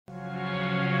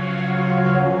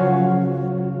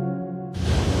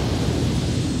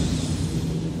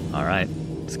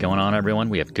going on, everyone?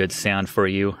 We have good sound for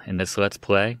you in this Let's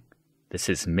Play. This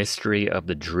is Mystery of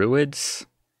the Druids.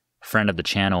 A friend of the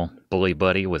channel, Bully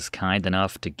Buddy, was kind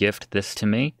enough to gift this to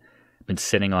me. I've been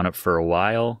sitting on it for a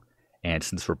while, and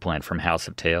since we're playing from House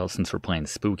of Tales, since we're playing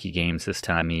spooky games this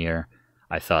time of year,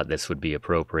 I thought this would be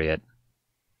appropriate.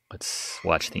 Let's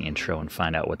watch the intro and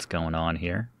find out what's going on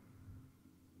here.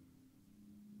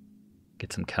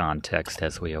 Get some context,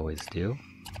 as we always do.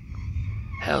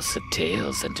 House of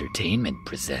Tales Entertainment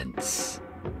presents.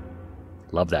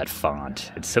 Love that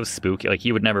font. It's so spooky. Like,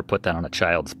 you would never put that on a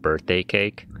child's birthday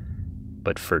cake.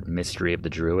 But for Mystery of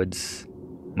the Druids,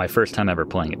 my first time ever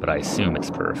playing it, but I assume it's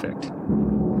perfect.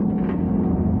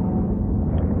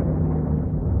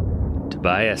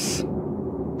 Tobias.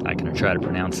 Not gonna try to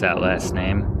pronounce that last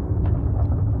name.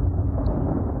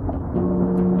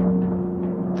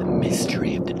 The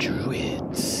Mystery of the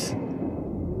Druids.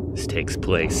 This takes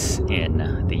place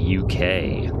in the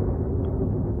UK.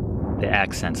 The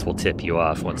accents will tip you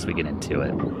off once we get into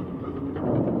it.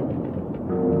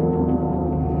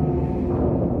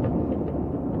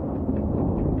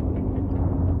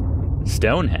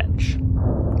 Stonehenge.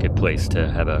 Good place to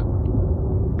have a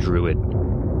druid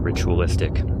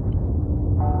ritualistic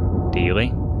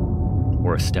dealie.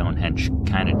 Or a Stonehenge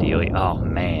kind of dealie. Oh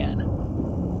man.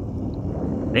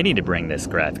 They need to bring this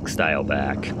graphic style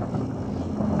back.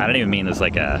 I don't even mean this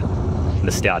like a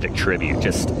nostalgic tribute,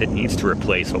 just it needs to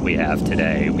replace what we have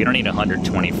today. We don't need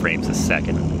 120 frames a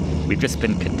second. We've just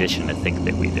been conditioned to think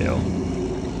that we do.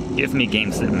 Give me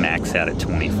games that max out at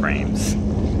 20 frames.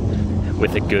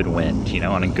 With a good wind, you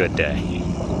know, on a good day.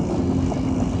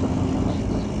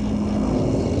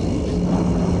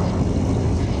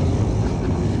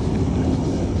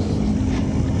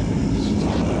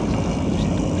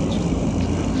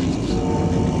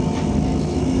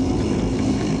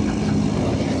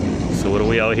 What are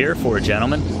we all here for,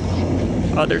 gentlemen?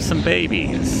 Oh, there's some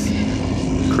babies.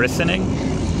 Christening?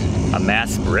 A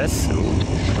mass bris?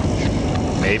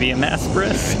 Ooh. Maybe a mass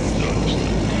bris?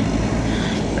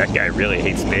 That guy really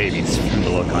hates babies from the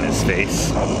look on his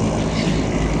face.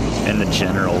 And the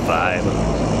general vibe.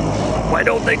 Why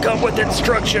don't they come with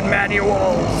instruction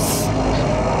manuals?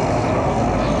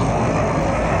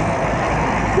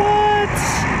 What?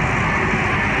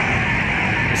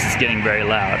 This is getting very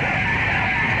loud.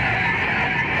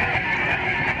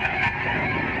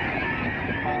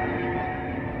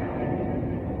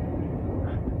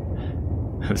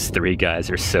 Those three guys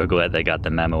are so glad they got the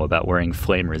memo about wearing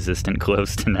flame-resistant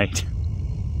clothes tonight.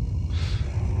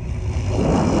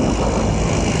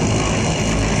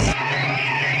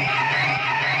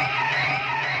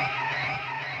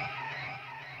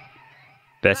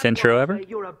 Best intro ever?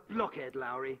 You're a blockhead,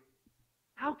 Lowry.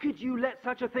 How could you let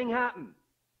such a thing happen?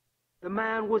 The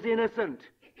man was innocent.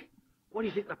 What do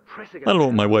you think the press are going to I don't know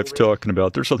what my wife's talking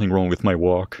about. There's something wrong with my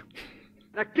walk.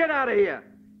 Now get out of here!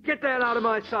 Get the hell out of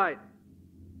my sight!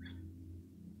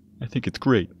 I think it's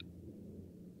great.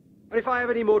 And if I have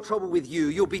any more trouble with you,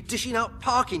 you'll be dishing out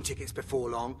parking tickets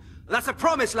before long. That's a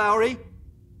promise, Lowry!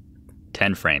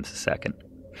 10 frames a second.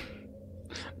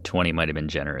 20 might have been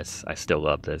generous. I still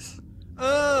love this.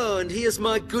 Oh, and here's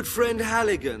my good friend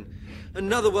Halligan.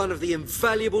 Another one of the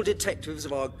invaluable detectives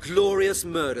of our glorious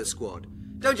murder squad.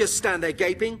 Don't just stand there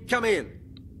gaping. Come in.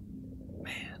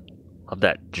 Man, love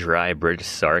that dry British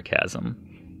sarcasm.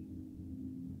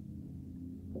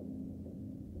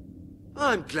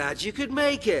 I'm glad you could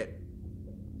make it.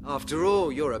 After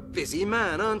all, you're a busy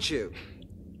man, aren't you?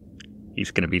 He's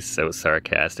gonna be so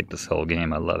sarcastic this whole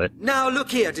game, I love it. Now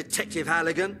look here, Detective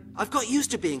Halligan. I've got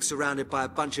used to being surrounded by a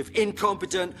bunch of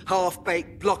incompetent,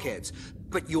 half-baked blockheads.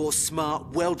 But your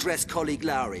smart, well-dressed colleague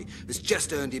Lowry has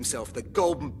just earned himself the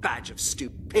golden badge of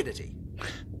stupidity.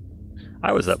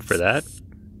 I was up for that.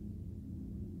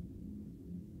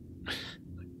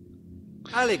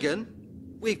 Halligan,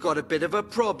 we've got a bit of a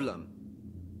problem.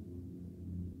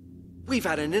 We've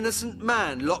had an innocent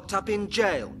man locked up in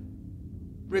jail.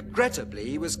 Regrettably,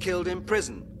 he was killed in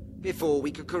prison before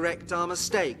we could correct our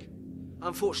mistake.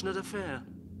 Unfortunate affair.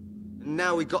 And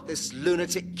now we've got this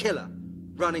lunatic killer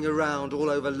running around all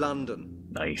over London.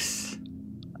 Nice.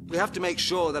 We have to make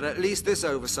sure that at least this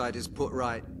oversight is put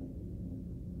right.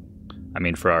 I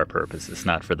mean, for our purposes,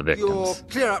 not for the victims. Your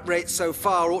clear-up rate so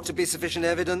far ought to be sufficient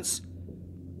evidence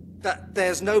that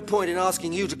there's no point in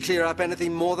asking you to clear up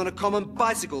anything more than a common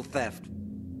bicycle theft.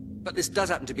 But this does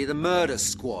happen to be the murder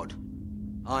squad.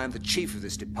 I am the chief of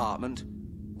this department.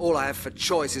 All I have for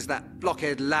choice is that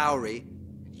blockhead Lowry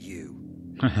and you.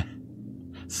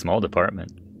 Small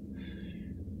department.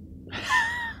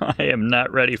 I am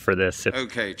not ready for this.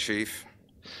 Okay, Chief.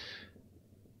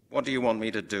 What do you want me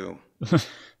to do?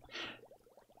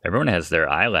 Everyone has their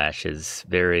eyelashes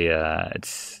very,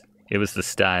 it was the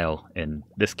style, and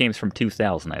this game's from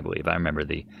 2000, I believe. I remember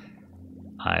the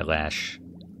eyelash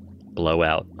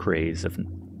blowout craze of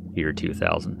year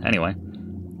 2000. Anyway,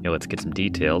 let's get some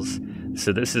details.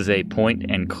 So this is a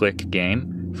point-and-click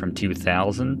game from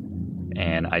 2000,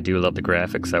 and I do love the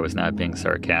graphics. I was not being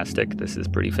sarcastic. This is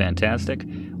pretty fantastic.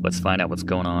 Let's find out what's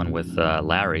going on with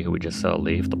Lowry, who we just saw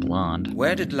leave, the blonde.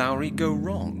 Where did Lowry go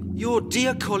wrong? Your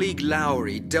dear colleague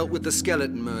Lowry dealt with the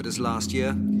skeleton murders last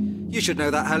year. You should know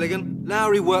that, Halligan.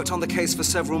 Lowry worked on the case for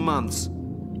several months,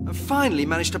 and finally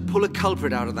managed to pull a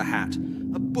culprit out of the hat.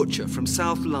 A butcher from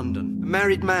South London. A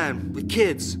married man with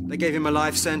kids. They gave him a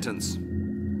life sentence.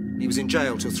 He was in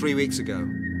jail till 3 weeks ago.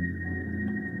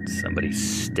 Somebody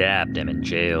stabbed him in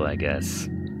jail, I guess.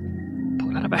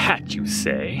 Pulled out of a hat, you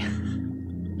say?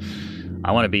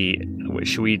 I want to be...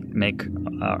 Should we make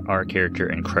our character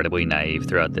incredibly naive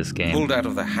throughout this game? Pulled out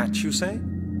of the hat, you say?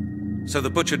 So the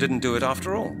butcher didn't do it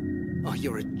after all? Oh,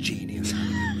 you're a genius.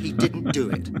 He didn't do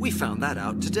it. We found that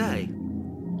out today.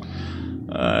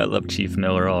 I love Chief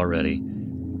Miller already.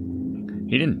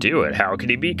 He didn't do it. How could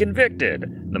he be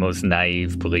convicted? The most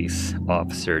naive police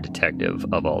officer detective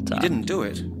of all time. He didn't do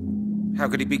it. How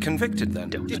could he be convicted then?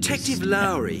 Detective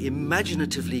Lowry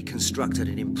imaginatively constructed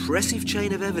an impressive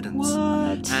chain of evidence.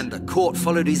 What? And the court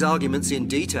followed his arguments in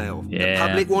detail. Yeah. The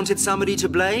public wanted somebody to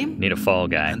blame. Need a fall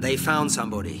guy. And they found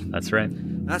somebody. That's right.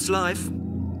 That's life.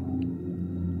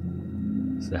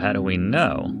 So how do we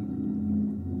know?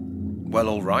 Well,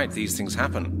 all right, these things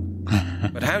happen.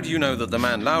 But how do you know that the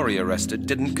man Lowry arrested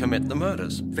didn't commit the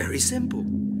murders? Very simple.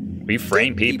 We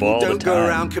frame people all the time. Don't go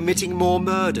around committing more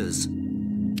murders.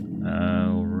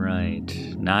 Oh,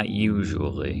 right. Not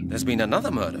usually. There's been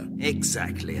another murder.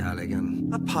 Exactly, Halligan.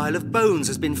 A pile of bones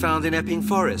has been found in Epping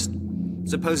Forest.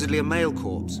 Supposedly a male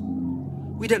corpse.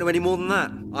 We don't know any more than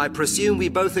that. I presume we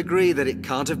both agree that it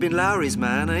can't have been Lowry's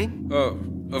man, eh? Oh,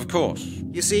 of course.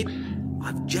 You see,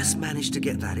 I've just managed to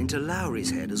get that into Lowry's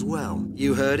head as well.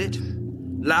 You heard it?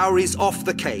 Lowry's off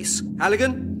the case.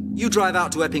 Halligan, you drive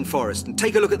out to Epping Forest and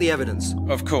take a look at the evidence.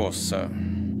 Of course, sir.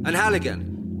 And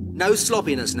Halligan, no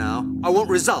sloppiness now. I want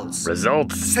results.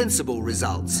 Results? Sensible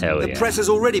results. Hell yeah. The press has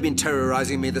already been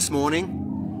terrorizing me this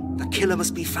morning. The killer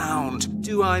must be found.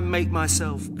 Do I make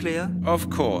myself clear? Of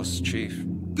course, Chief.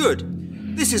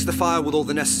 Good. This is the file with all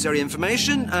the necessary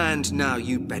information, and now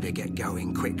you better get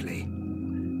going quickly.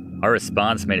 Our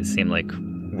response made it seem like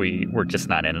we were just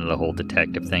not into the whole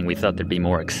detective thing. We thought there'd be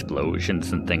more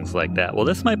explosions and things like that. Well,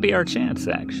 this might be our chance,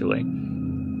 actually.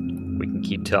 We can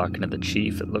keep talking to the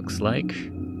chief, it looks like.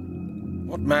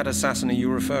 What mad assassin are you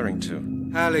referring to?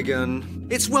 Halligan,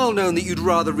 it's well known that you'd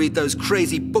rather read those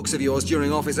crazy books of yours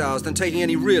during office hours than taking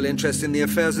any real interest in the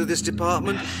affairs of this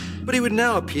department. But it would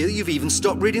now appear that you've even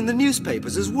stopped reading the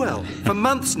newspapers as well. For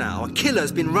months now, a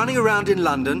killer's been running around in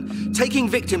London, taking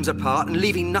victims apart and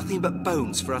leaving nothing but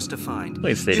bones for us to find. At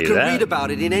least they You do can that. read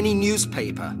about it in any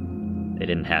newspaper. They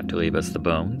didn't have to leave us the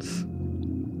bones.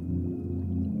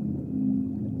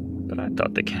 But I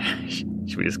thought the cash.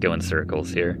 Should we just go in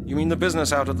circles here? You mean the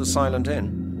business out at the Silent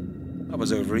Inn? That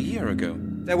was over a year ago.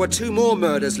 There were 2 more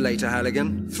murders later,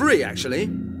 Halligan. 3, actually.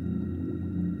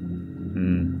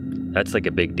 That's like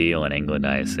a big deal in England,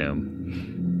 I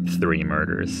assume. 3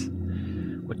 murders.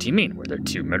 What do you mean? Were there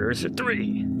 2 murders or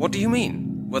 3? What do you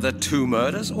mean? Were there 2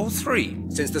 murders or 3?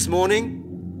 Since this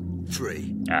morning,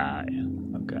 3. Ah, yeah.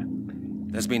 Okay.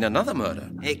 There's been another murder.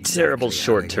 Exactly, Terrible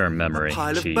short-term memory, A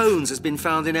pile Chief. of bones has been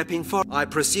found in Epping Forest. I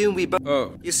presume we both...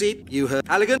 Oh. You see, you heard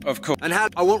Halligan. Of course. And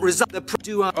I want result.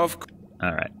 Do I... Of course.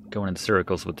 All right, going in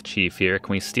circles with the chief here.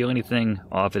 Can we steal anything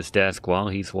off his desk while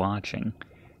he's watching?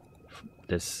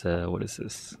 This, what is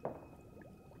this?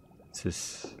 Is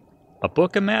this a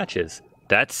book of matches?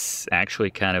 That's actually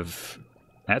kind of...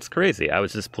 That's crazy. I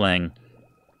was just playing...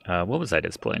 what was I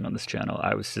just playing on this channel?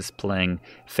 I was just playing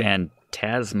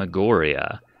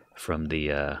Phantasmagoria from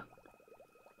the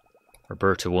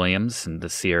Roberta Williams and the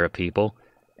Sierra people.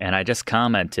 And I just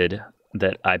commented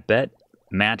that I bet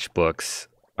matchbooks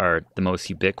are the most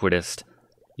ubiquitous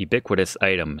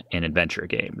item in adventure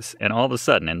games. And all of a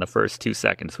sudden, in the first 2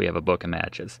 seconds, we have a book of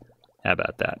matches. How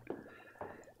about that?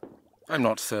 I'm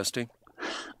not thirsty.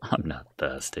 I'm not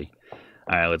thirsty.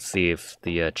 All right, let's see if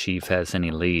the chief has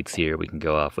any leads here. We can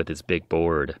go off with his big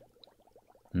board.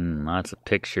 Lots of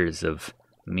pictures of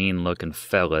mean-looking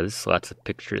fellas. Lots of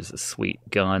pictures of sweet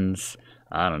guns.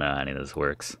 I don't know how any of this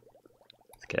works.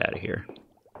 Let's get out of here.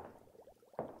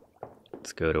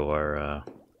 Let's go to our...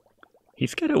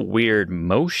 He's got a weird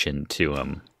motion to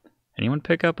him. Anyone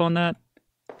pick up on that?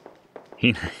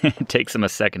 He it takes him a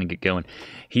second to get going.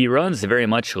 He runs very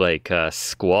much like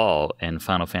Squall in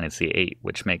Final Fantasy VIII,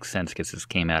 which makes sense because this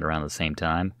came out around the same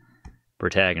time.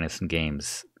 Protagonists in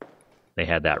games, they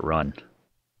had that run.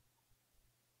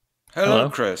 Hello,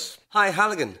 Chris. Hi,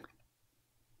 Halligan.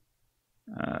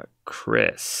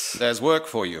 Chris. There's work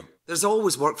for you. There's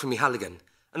always work for me, Halligan.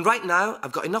 And right now,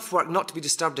 I've got enough work not to be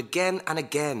disturbed again and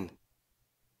again.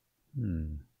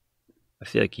 I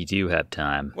feel like you do have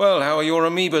time. Well, how are your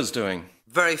amoebas doing?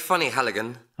 Very funny,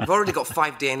 Halligan. I've already got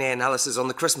 5 DNA analysis on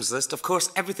the Christmas list. Of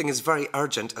course, everything is very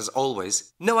urgent, as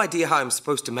always. No idea how I'm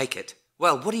supposed to make it.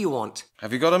 Well, what do you want?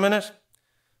 Have you got a minute?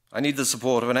 I need the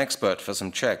support of an expert for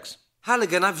some checks.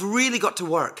 Halligan, I've really got to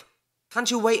work. Can't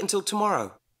you wait until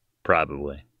tomorrow?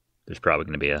 Probably. There's probably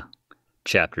going to be a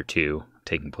chapter 2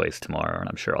 taking place tomorrow, and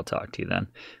I'm sure I'll talk to you then.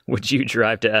 Would you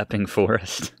drive to Epping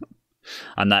Forest?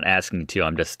 I'm not asking you to,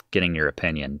 I'm just getting your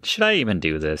opinion. Should I even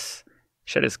do this?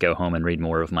 Should I just go home and read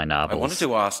more of my novels? I wanted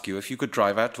to ask you if you could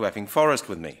drive out to Epping Forest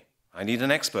with me. I need an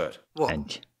expert. What?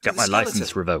 And got my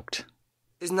license revoked.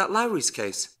 Isn't that Lowry's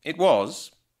case? It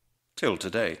was. Till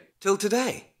today. Till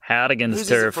today? Halligan's Whose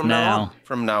is it turf from now on?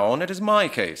 From now on, it is my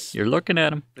case. You're looking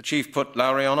at him. The chief put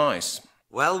Lowry on ice.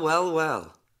 Well, well,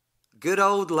 well. Good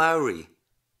old Lowry.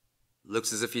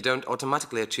 Looks as if you don't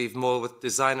automatically achieve more with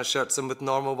designer shirts than with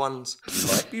normal ones. You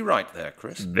might be right there,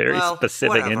 Chris. Very Well, specific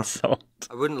whatever. insult.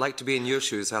 I wouldn't like to be in your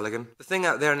shoes, Halligan. The thing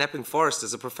out there in Epping Forest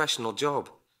is a professional job.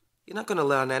 You're not going to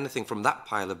learn anything from that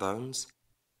pile of bones.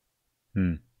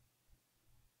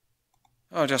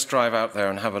 I'll just drive out there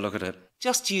and have a look at it.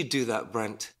 Just you do that,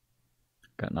 Brent.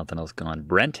 Got nothing else going.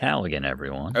 Brent Halligan,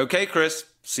 everyone. Okay, Chris.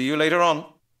 See you later on.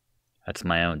 That's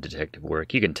my own detective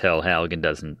work. You can tell Halligan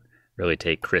doesn't really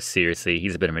take Chris seriously.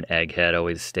 He's a bit of an egghead,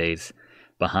 always stays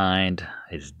behind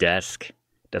his desk,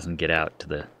 doesn't get out to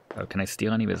the... Oh, can I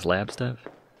steal any of his lab stuff?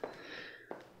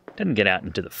 Doesn't get out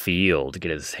into the field to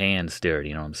get his hands dirty,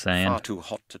 you know what I'm saying? Far too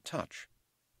hot to touch.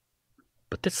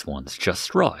 But this one's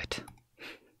just right.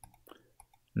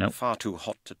 Nope. Far too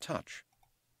hot to touch.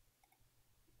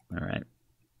 All right.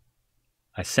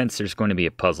 I sense there's going to be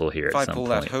a puzzle here If at I some pull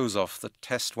point. that hose off, the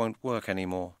test won't work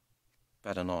anymore.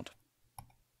 Better not.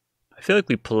 I feel like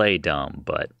we play dumb,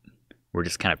 but we're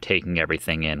just kind of taking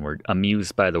everything in. We're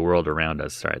amused by the world around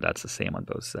us. Sorry, that's the same on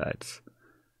both sides.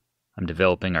 I'm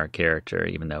developing our character,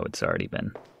 even though it's already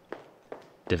been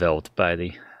developed by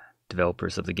the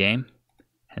developers of the game.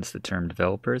 Hence the term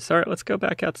developers. All right, let's go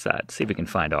back outside, see if we can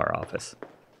find our office.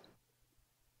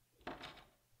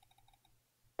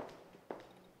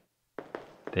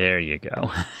 There you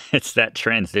go. It's that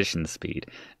transition speed.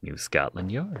 New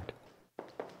Scotland Yard.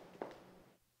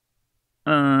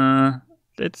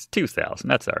 It's 2,000.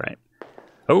 That's all right.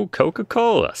 Oh,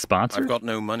 Coca-Cola sponsor. I've got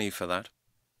no money for that.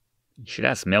 You should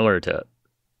ask Miller to...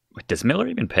 Wait, does Miller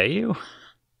even pay you?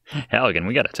 Halligan,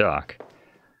 we gotta talk.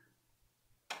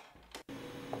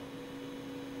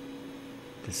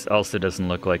 This also doesn't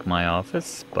look like my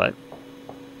office, but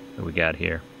what do we got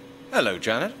here? Hello,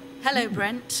 Janet. Hello,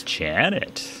 Brent.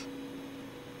 Janet.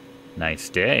 Nice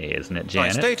day, isn't it,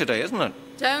 Janet? Nice day today, isn't it?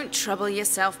 Don't trouble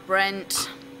yourself, Brent.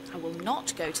 I will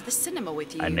not go to the cinema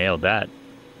with you. I nailed that.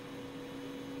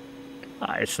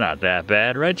 It's not that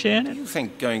bad, right, Do Janet? you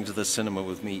think going to the cinema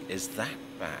with me is that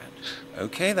bad?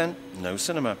 Okay then, no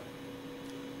cinema.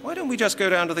 Why don't we just go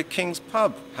down to the King's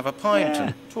pub, have a pint, Yeah.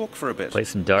 and talk for a bit? Play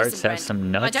some darts, Listen, have Brent,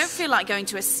 some nuts. I don't feel like going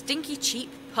to a stinky, cheap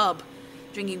pub,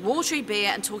 drinking watery beer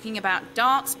and talking about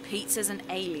darts, pizzas, and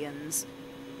aliens.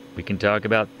 We can talk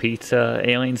about pizza,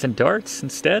 aliens, and darts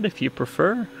instead, if you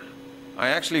prefer. I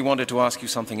actually wanted to ask you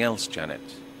something else, Janet.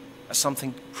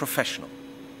 Something professional.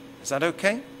 Is that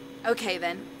okay? Okay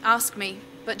then, ask me,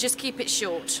 but just keep it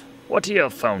short. What are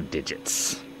your phone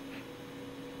digits?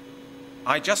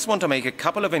 I just want to make a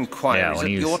couple of inquiries when at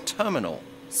he's- your terminal.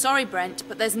 Sorry, Brent,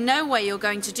 but there's no way you're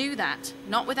going to do that.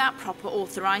 Not without proper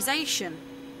authorization.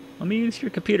 Let me use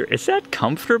your computer. Is that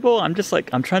comfortable? I'm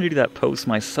trying to do that pose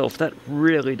myself. That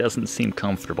really doesn't seem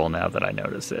comfortable now that I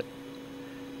notice it.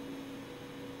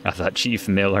 I thought Chief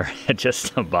Miller had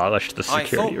just abolished the I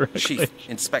security thought Chief regulations.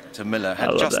 Inspector Miller I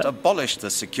had love just that. abolished the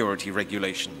security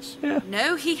regulations. Yeah.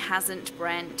 No, he hasn't,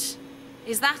 Brent.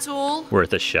 Is that all?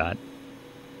 Worth a shot.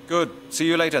 Good. See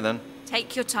you later then.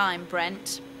 Take your time,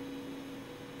 Brent.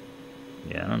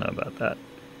 Yeah, I don't know about that.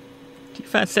 Do you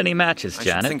fancy any matches, I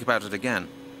Janet? should think about it again.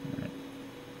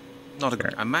 Not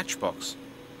Sure. a matchbox.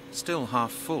 Still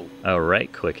half full. Oh,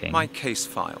 right clicking. My case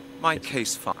file. My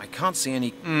case file. I can't see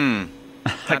any...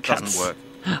 That doesn't work.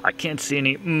 I can't see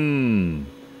any.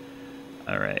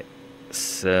 All right.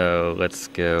 So let's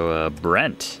go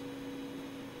Brent.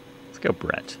 Let's go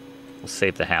Brent. We'll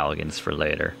save the Halligans for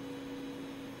later.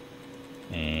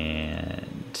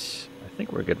 And I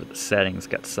think we're good with the settings.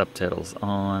 Got subtitles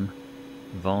on.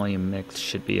 Volume mix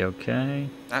should be okay.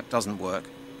 That doesn't work.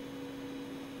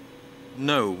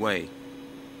 No way.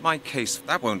 My case,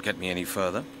 that won't get me any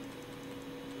further.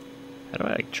 How do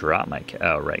I like drop my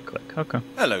oh, right click. Okay.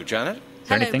 Hello, Janet. Is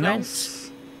there Hello, anything Brent.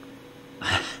 else?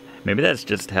 Maybe that's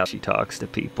just how she talks to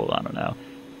people. I don't know.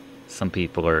 Some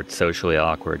people are socially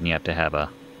awkward and you have to have a,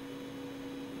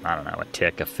 I don't know, a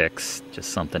tick, a fix, just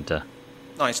something to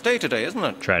Nice day today, isn't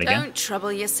it? try it again. Don't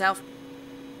trouble yourself.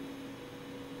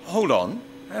 Hold on.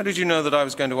 How did you know that I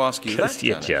was going to ask you that, Because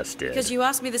you Janet? just did. Because you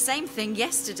asked me the same thing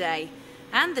yesterday.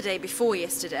 And the day before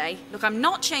yesterday. Look, I'm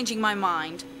not changing my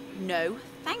mind. No,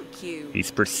 thank you. He's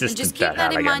And persistent, just keep that in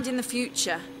Halligan. mind in the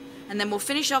future. And then we'll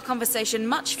finish our conversation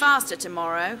much faster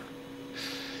tomorrow.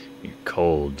 You're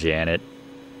cold, Janet.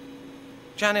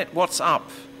 Janet, what's up?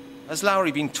 Has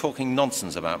Lowry been talking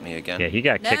nonsense about me again? Yeah, he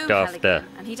got kicked No, off Halligan, the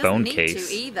and he doesn't phone need case.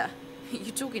 to either.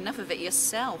 You talk enough of it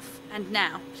yourself. And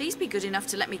now, please be good enough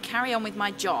to let me carry on with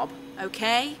my job,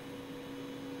 okay?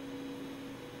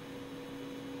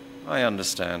 I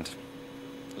understand.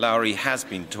 Lowry has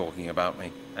been talking about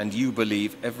me, and you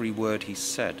believe every word he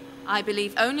said. I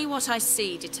believe only what I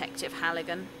see, Detective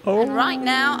Halligan. And right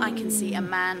now, I can see a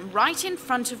man right in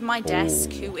front of my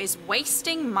desk who is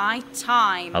wasting my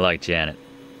time. I like Janet.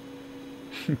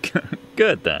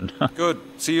 Good then. Good.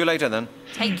 See you later then.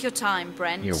 Take your time,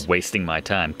 Brent. You're wasting my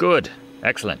time. Good.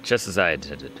 Excellent. Just as I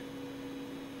intended.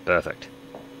 Perfect.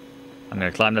 I'm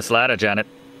gonna climb this ladder, Janet.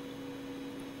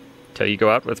 Till you go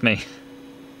out with me.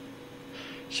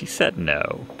 She said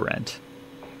no, Brent.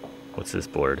 What's this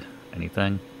board?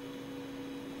 Anything?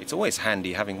 It's always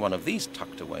handy having one of these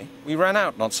tucked away. We ran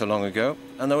out not so long ago,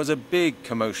 and there was a big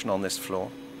commotion on this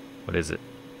floor. What is it?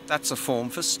 That's a form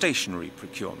for stationery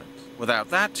procurement. Without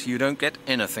that, you don't get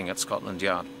anything at Scotland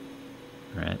Yard.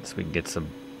 Alright, so we can get some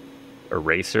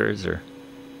erasers or...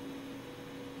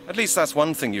 At least that's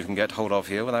one thing you can get hold of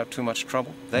here without too much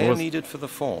trouble. They What are was- needed for the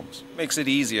forms. Makes it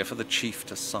easier for the chief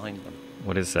to sign them.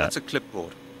 What is that? That's a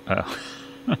clipboard. Oh.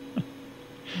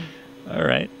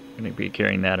 Alright, gonna be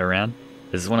carrying that around.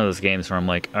 This is one of those games where I'm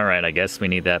like, alright, I guess we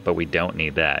need that, but we don't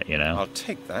need that, you know? I'll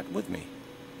take that with me.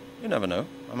 You never know.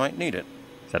 I might need it.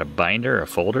 Is that a binder or a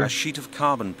folder? A sheet of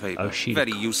carbon paper. A sheet of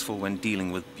Very useful when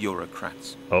dealing with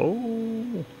bureaucrats.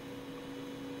 Oh.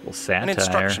 Little satire. An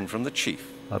instruction from the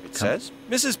chief. Up It come- says,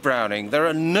 Mrs. Browning, there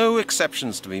are no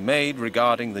exceptions to be made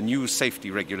regarding the new safety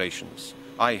regulations.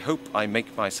 I hope I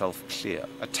make myself clear.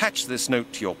 Attach this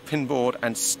note to your pinboard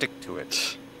and stick to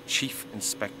it. Chief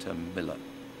Inspector Miller.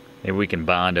 Maybe we can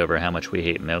bond over how much we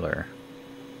hate Miller.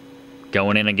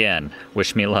 Going in again.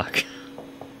 Wish me luck.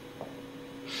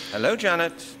 Hello,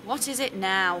 Janet. What is it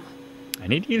now? I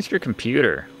need to use your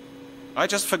computer. I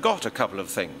just forgot a couple of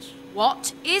things.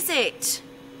 What is it?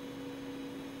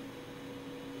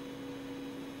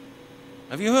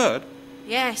 Have you heard?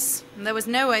 Yes, and there was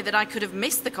no way that I could have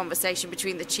missed the conversation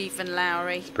between the chief and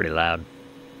Lowry. Pretty loud.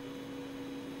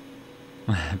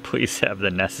 Please have the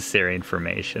necessary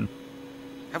information.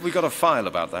 Have we got a file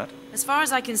about that? As far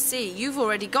as I can see, you've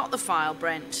already got the file,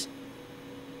 Brent.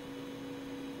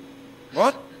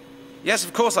 What? Yes,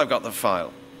 of course I've got the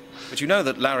file. But you know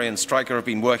that Larry and Stryker have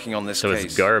been working on this So case.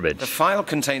 it's garbage. The file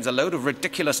contains a load of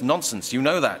ridiculous nonsense. You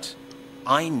know that.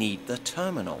 I need the I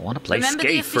terminal. want to play Remember the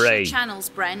Skate official Free. channels,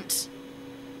 Brent.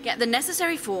 Get the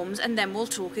necessary forms and then we'll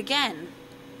talk again.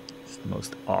 It's the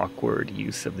most awkward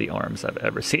use of the arms I've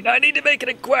ever seen. I need to make an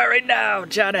inquiry now,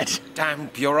 Janet. Damn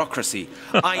bureaucracy.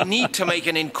 I need to make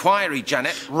an inquiry,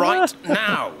 Janet, right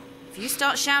now. If you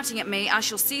start shouting at me, I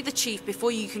shall see the chief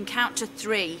before you can count to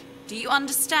 3. Do you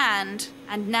understand?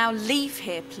 And now leave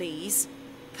here, please.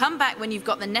 Come back when you've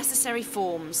got the necessary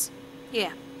forms.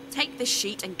 Here, take this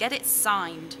sheet and get it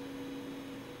signed.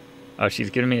 Oh, she's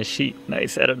giving me a sheet.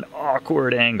 Nice, at an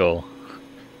awkward angle.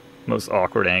 Most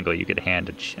awkward angle you could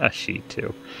hand a sheet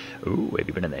to. Ooh, have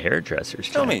you been in the hairdresser's?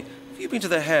 Tell Janet? me, have you been to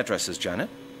the hairdressers, Janet?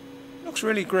 Looks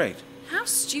really great. How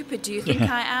stupid do you think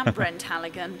I am, Brent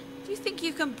Halligan? Do you think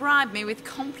you can bribe me with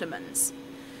compliments?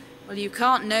 Well, you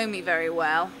can't know me very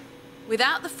well.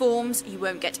 Without the forms, you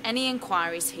won't get any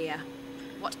inquiries here.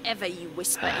 Whatever you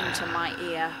whisper into my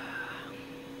ear.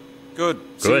 Good.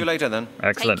 See Good. you later then.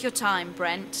 Excellent. Take your time,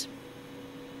 Brent.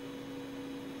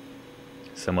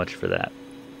 So much for that.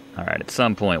 Alright, at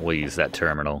some point we'll use that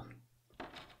terminal.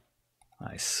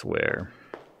 I swear.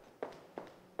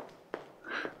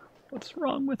 What's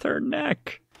wrong with her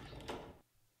neck?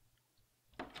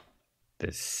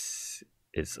 This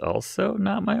is also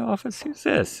not my office. Who's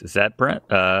this? Is that Brent?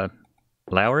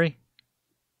 Lowry?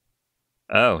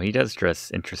 Oh, he does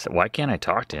dress interesting. Why can't I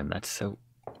talk to him? That's so...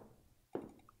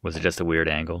 Was it just a weird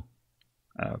angle?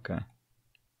 Oh, okay.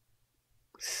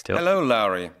 Still. Hello,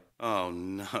 Lowry. Oh,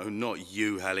 no, not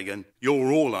you, Halligan.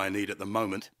 You're all I need at the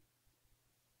moment.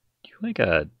 You like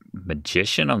a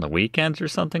magician on the weekends or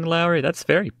something, Lowry? That's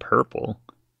very purple.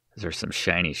 There's some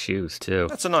shiny shoes, too.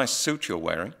 That's a nice suit you're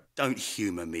wearing. Don't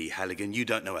humour me, Halligan. You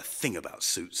don't know a thing about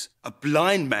suits. A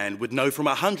blind man would know from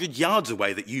 100 yards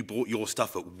away that you bought your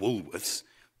stuff at Woolworths.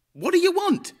 What do you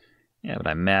want? Yeah, but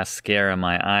I mascara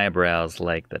my eyebrows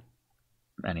like the...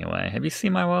 Anyway, have you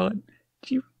seen my wallet?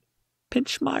 Did you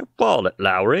pinch my wallet,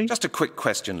 Lowry? Just a quick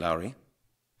question, Lowry.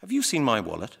 Have you seen my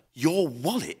wallet? Your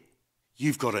wallet?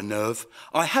 You've got a nerve.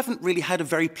 I haven't really had a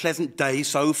very pleasant day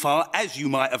so far, as you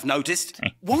might have noticed.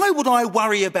 Why would I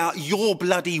worry about your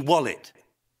bloody wallet?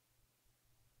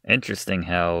 Interesting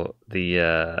how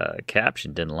the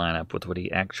caption didn't line up with what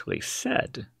he actually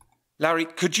said. Lowry,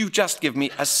 could you just give me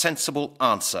a sensible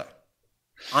answer?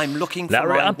 I'm looking for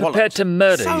Lowry, my I'm wallet. prepared to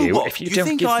murder So you what? if you Do don't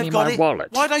think give I've me got my it? wallet.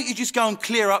 Why don't you just go and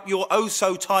clear up your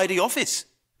oh-so-tidy office?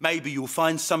 Maybe you'll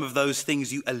find some of those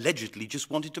things you allegedly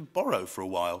just wanted to borrow for a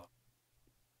while.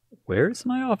 Where's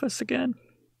my office again?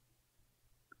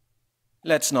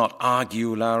 Let's not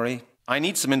argue, Lowry. I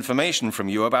need some information from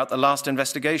you about the last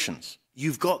investigations.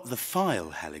 You've got the file,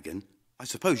 Halligan. I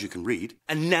suppose you can read.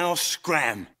 And now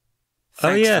scram.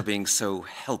 Thanks yeah. for being so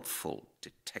helpful,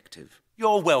 Detective.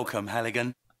 You're welcome,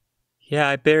 Halligan. Yeah,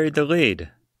 I buried the lead.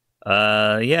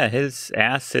 Yeah, his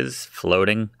ass is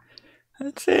floating,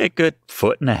 I'd say a good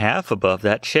 1.5 feet above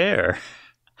that chair.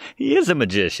 He is a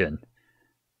magician.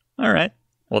 All right.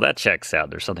 Well, that checks out.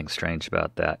 There's something strange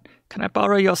about that. Can I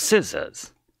borrow your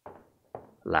scissors,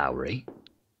 Lowry?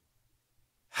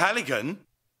 Halligan?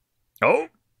 Oh!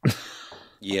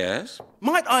 Yes?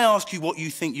 Might I ask you what you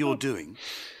think you're doing?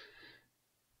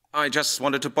 I just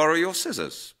wanted to borrow your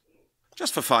scissors.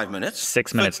 Just for 5 minutes.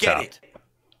 6 minutes Forget top. it.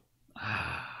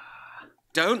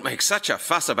 Don't make such a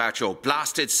fuss about your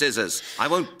blasted scissors. I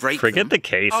won't break them. Forget the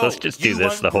case. Let's just do you this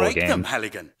won't the whole break game. them,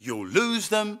 Halligan. You'll lose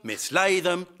them, mislay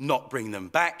them, not bring them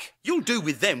back. You'll do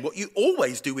with them what you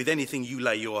always do with anything you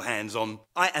lay your hands on.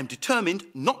 I am determined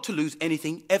not to lose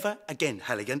anything ever again,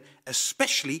 Halligan,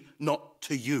 especially not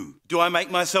to you. Do I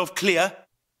make myself clear?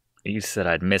 You said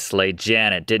I'd mislay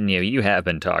Janet, didn't you? You have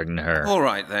been talking to her. All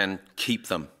right, then. Keep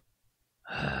them.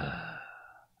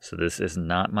 So this is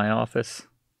not my office?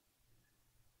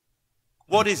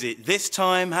 What is it this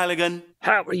time, Halligan?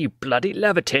 How are you bloody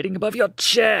levitating above your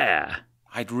chair?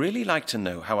 I'd really like to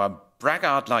know how a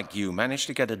braggart like you managed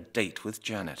to get a date with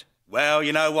Janet. Well,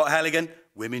 you know what, Halligan?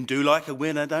 Women do like a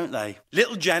winner, don't they?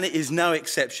 Little Janet is no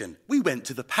exception. We went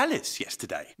to the palace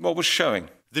yesterday. What was showing?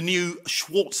 The new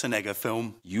Schwarzenegger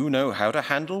film. You know how to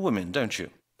handle women, don't you?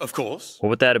 Of course. What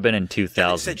would that have been in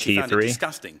Janet said she found it T3?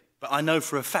 disgusting, but I know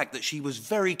for a fact that she was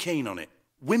very keen on it.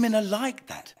 Women are like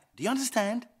that. Do you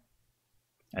understand?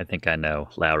 I think I know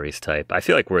Lowry's type. I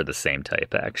feel like we're the same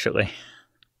type, actually.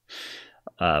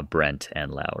 Brent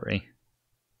and Lowry.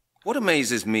 What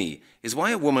amazes me is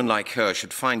why a woman like her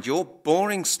should find your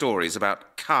boring stories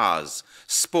about cars,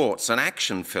 sports, and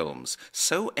action films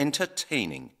so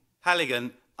entertaining.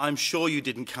 Halligan, I'm sure you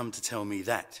didn't come to tell me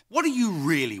that. What do you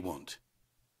really want?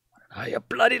 Are you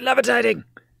bloody levitating?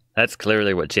 That's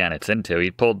clearly what Janet's into.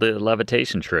 He pulled the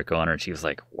levitation trick on her, and she was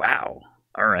like, wow,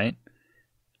 all right.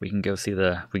 We can go see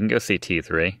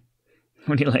T3.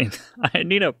 What do you like?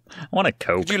 I want a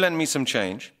Coke. Could you lend me some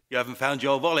change? You haven't found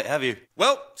your wallet, have you?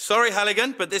 Well, sorry,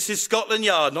 Halligan, but this is Scotland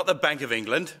Yard, not the Bank of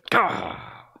England. I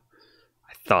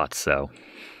thought so.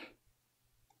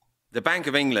 The Bank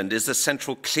of England is the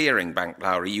central clearing bank,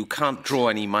 Lowry. You can't draw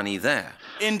any money there.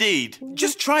 Indeed.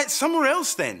 Just try it somewhere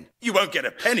else, then. You won't get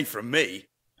a penny from me.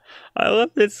 I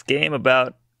love this game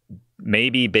about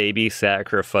maybe baby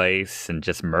sacrifice and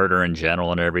just murder in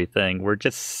general and everything. We're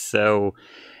just so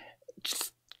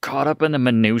caught up in the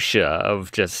minutia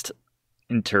of just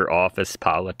inter-office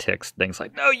politics. Things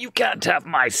like, no, you can't have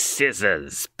my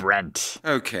scissors, Brent.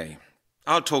 Okay.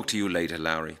 I'll talk to you later,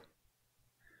 Lowry.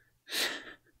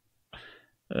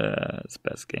 It's the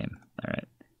best game. All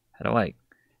right.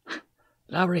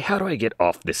 Lowry, how do I get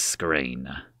off this screen?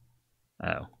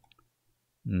 Oh.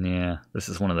 Yeah, this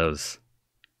is one of those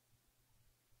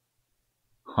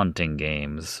hunting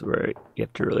games where you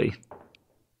have to really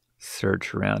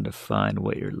search around to find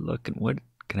what you're looking. What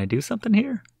can I do something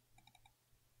here?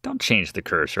 Don't change the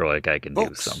cursor like I can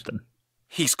do something.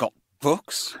 He's got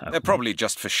books? Oh. They're probably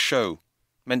just for show,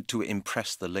 meant to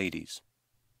impress the ladies.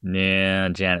 Yeah,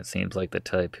 Janet seems like the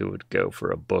type who would go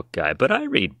for a book guy, but I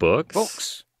read books.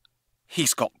 Books?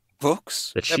 He's got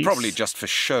books? The They're chief- probably just for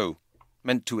show,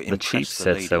 meant to The chief impress the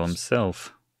said ladies. so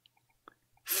himself.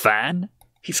 Fan?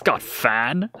 He's got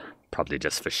fan? Probably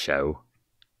just for show.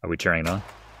 Are we turning on?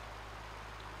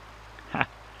 Ha!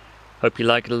 Hope you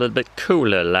like it a little bit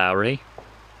cooler, Lowry.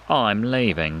 I'm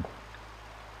leaving.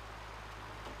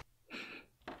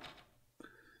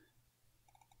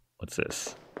 What's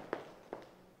this?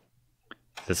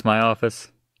 Is this my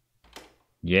office?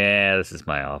 Yeah, this is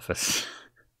my office.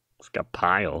 It's got a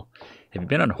pile. Have you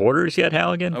been on Hoarders yet,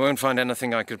 Halligan? I won't find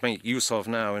anything I could make use of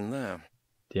now in there.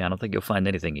 Yeah, I don't think you'll find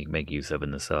anything you can make use of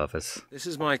in this office. This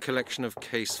is my collection of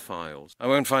case files. I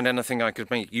won't find anything I could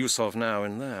make use of now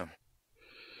in there.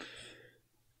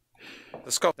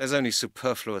 There's only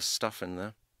superfluous stuff in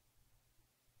there.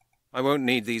 I won't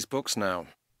need these books now.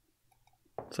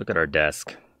 Let's look at our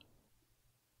desk.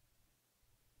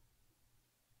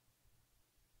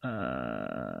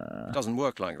 It doesn't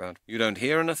work like that. You don't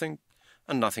hear anything,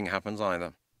 and nothing happens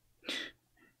either.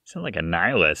 Sound like a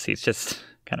nihilist. He's just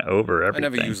kind of over everything. I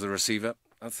never use the receiver.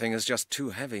 That thing is just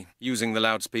too heavy. Using the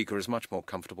loudspeaker is much more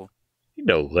comfortable. You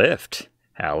need a lift,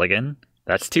 Halligan.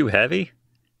 That's too heavy?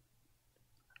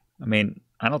 I mean,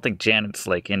 I don't think Janet's,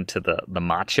 like, into the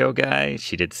macho guy.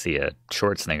 She did see a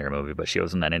Schwarzenegger movie, but she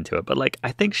wasn't that into it. But, like,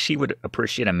 I think she would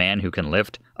appreciate a man who can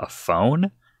lift a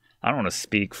phone. I don't want to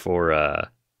speak for,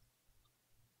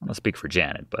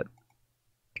 Janet, but...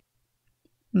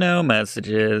 No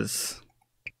messages.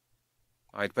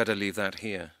 I'd better leave that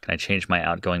here. Can I change my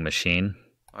outgoing machine?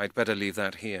 I'd better leave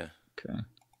that here. Okay.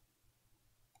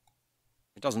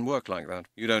 It doesn't work like that.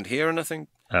 You don't hear anything,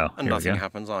 and nothing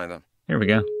happens either. Here we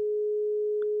go.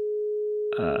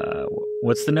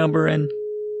 What's the number in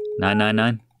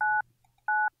 999?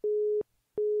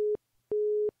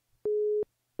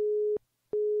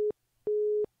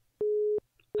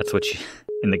 That's what you,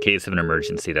 in the case of an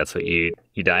emergency, that's what you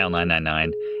dial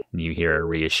 999 and you hear a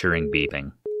reassuring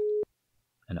beeping.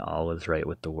 And all is right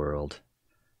with the world.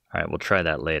 All right, we'll try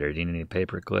that later. Do you need any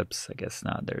paper clips? I guess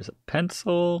not. There's a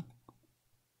pencil,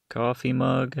 coffee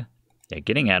mug. Yeah,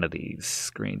 getting out of these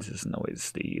screens isn't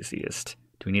always the easiest.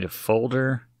 Do we need a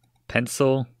folder?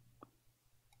 Pencil?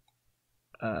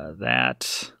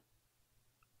 That.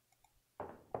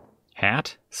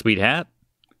 Hat? Sweet hat?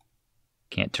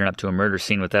 Can't turn up to a murder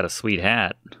scene without a sweet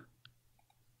hat.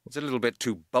 It's a little bit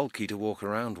too bulky to walk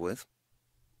around with.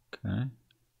 Okay.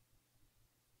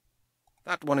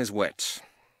 That one is wet.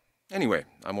 Anyway,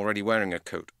 I'm already wearing a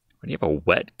coat. Why do you have a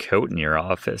wet coat in your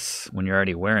office when you're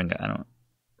already wearing it? I don't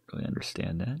really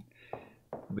understand that.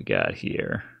 What we got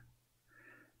here?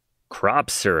 Crop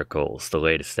circles, the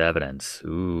latest evidence.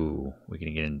 Ooh, we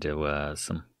can get into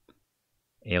some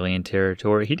alien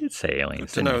territory. He did say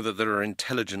aliens. Good to know that there are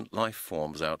intelligent life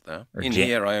forms out there. In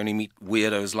here, I only meet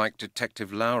weirdos like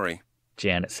Detective Lowry.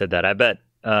 Janet said that. I bet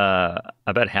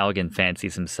Halligan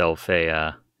fancies himself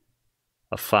a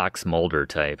Fox Mulder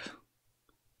type.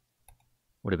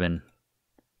 Would have been,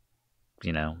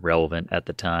 relevant at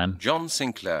the time. John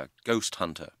Sinclair, Ghost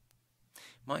Hunter.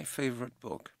 My favorite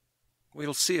book.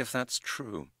 We'll see if that's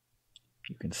true.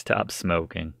 You can stop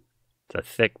smoking. It's a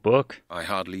thick book. I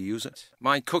hardly use it.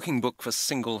 My cooking book for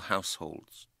single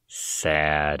households.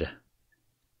 Sad.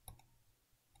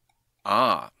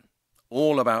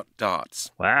 All about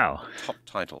darts. Wow. Top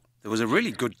title. There was a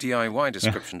really good DIY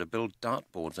description to build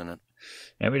dartboards in it.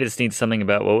 And we just need something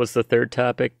about, what was the third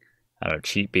topic? I don't know,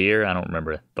 cheap beer? I don't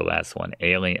remember the last one.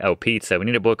 Alien. Oh, pizza. We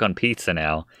need a book on pizza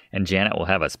now, and Janet will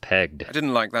have us pegged. I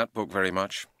didn't like that book very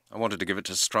much. I wanted to give it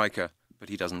to Stryker, but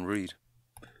he doesn't read.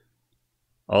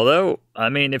 Although, I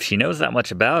mean, if she knows that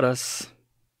much about us,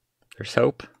 there's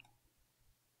hope.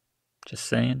 Just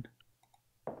saying.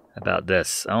 About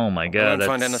this. Oh my god, I won't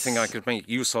find anything I could make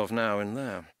use of now in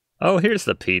there. Oh, here's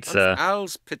the pizza.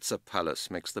 Al's Pizza Palace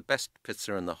makes the best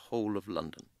pizza in the whole of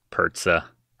London. Pizza.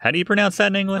 How do you pronounce that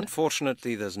in England?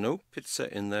 Unfortunately, there's no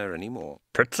pizza in there anymore.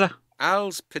 Pizza?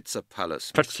 Al's Pizza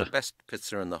Palace makes the best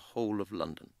pizza in the whole of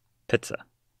London. Pizza.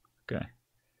 Okay.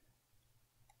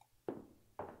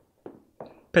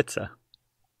 Pizza.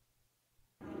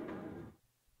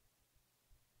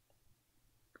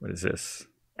 What is this?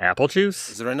 Apple juice?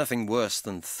 Is there anything worse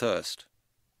than thirst?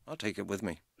 I'll take it with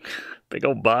me. Big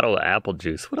old bottle of apple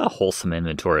juice. What a wholesome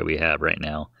inventory we have right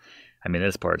now. I mean,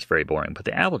 this part's very boring, but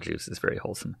the apple juice is very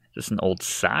wholesome. Is this an old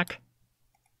sock?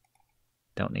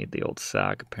 Don't need the old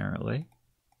sock, apparently.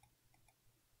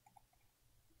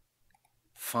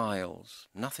 Files.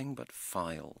 Nothing but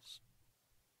files.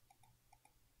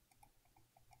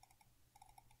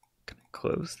 Can I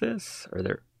close this? Are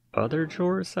there other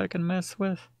drawers I can mess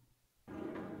with?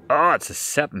 Oh, it's a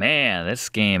set. Man, this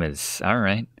game is...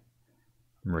 Alright.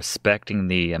 I'm respecting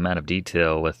the amount of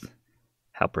detail with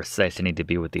how precise I need to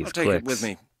be with these clicks. I'll take it with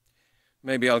me.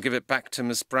 Maybe I'll give it back to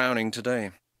Miss Browning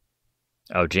today.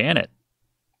 Oh, Janet.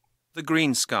 The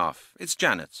green scarf. It's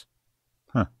Janet's.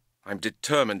 Huh. I'm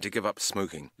determined to give up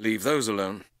smoking. Leave those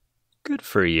alone. Good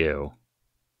for you.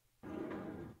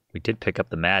 We did pick up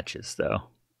the matches, though.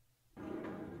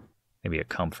 Maybe a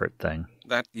comfort thing.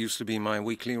 That used to be my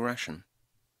weekly ration.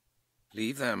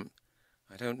 Leave them.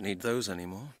 I don't need those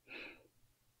anymore.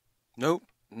 Nope,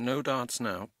 no darts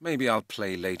now. Maybe I'll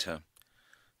play later.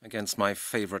 Against my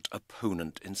favorite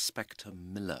opponent, Inspector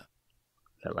Miller.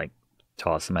 Is that like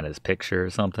toss him at his picture or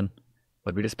something?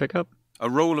 What'd we just pick up? A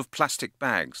roll of plastic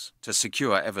bags to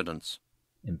secure evidence.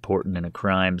 Important in a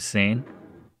crime scene.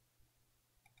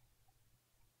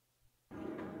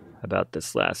 How about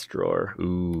this last drawer?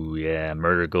 Ooh, yeah,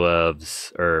 murder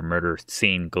gloves, or murder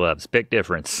scene gloves. Big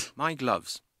difference. My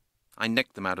gloves. I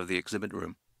nicked them out of the exhibit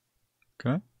room.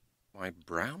 Okay. My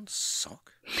brown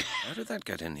sock? How did that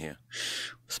get in here?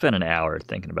 Spent an hour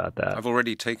thinking about that. I've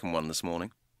already taken one this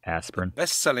morning. Aspirin.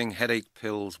 Best-selling headache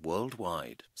pills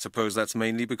worldwide. Suppose that's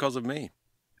mainly because of me.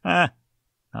 Not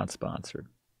sponsored.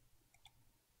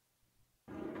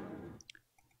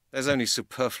 There's only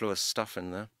superfluous stuff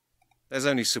in there.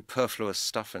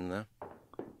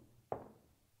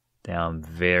 Now I'm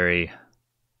very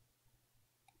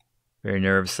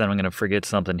nervous that I'm going to forget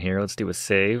something here. Let's do a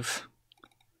save.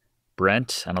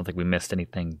 Brent, I don't think we missed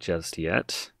anything just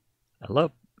yet. I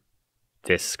love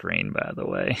this screen, by the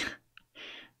way.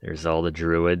 There's all the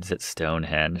Druids at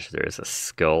Stonehenge. There's a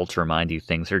skull to remind you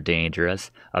things are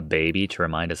dangerous. A baby to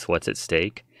remind us what's at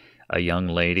stake. A young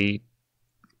lady,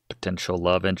 potential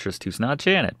love interest who's not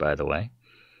Janet, by the way.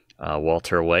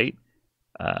 Walter White.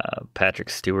 Patrick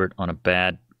Stewart on a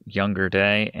bad younger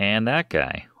day. And that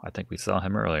guy. I think we saw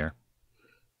him earlier.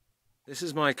 This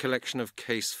is my collection of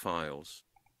case files.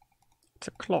 It's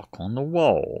a clock on the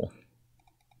wall.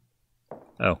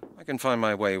 Oh. I can find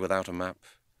my way without a map.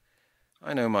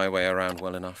 I know my way around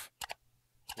well enough.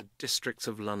 The districts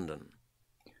of London.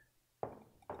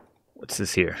 What's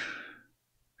this here?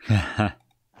 Oh,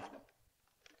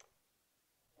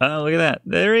 look at that.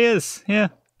 There he is. Yeah.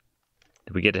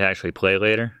 Did we get to actually play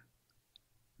later?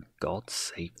 God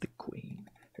save the Queen.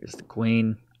 Here's the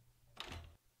Queen.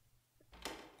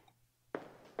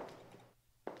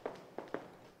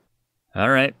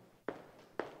 Alright.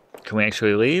 Can we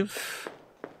actually leave?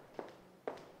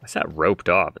 What's that roped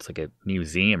off? It's like a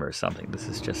museum or something. This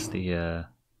is just the,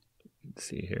 let's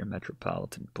see here,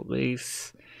 Metropolitan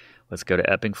Police. Let's go to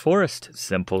Epping Forest.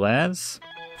 Simple as.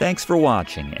 Thanks for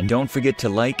watching, and don't forget to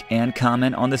like and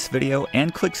comment on this video,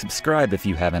 and click subscribe if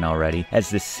you haven't already, as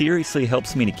this seriously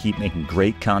helps me to keep making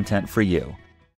great content for you.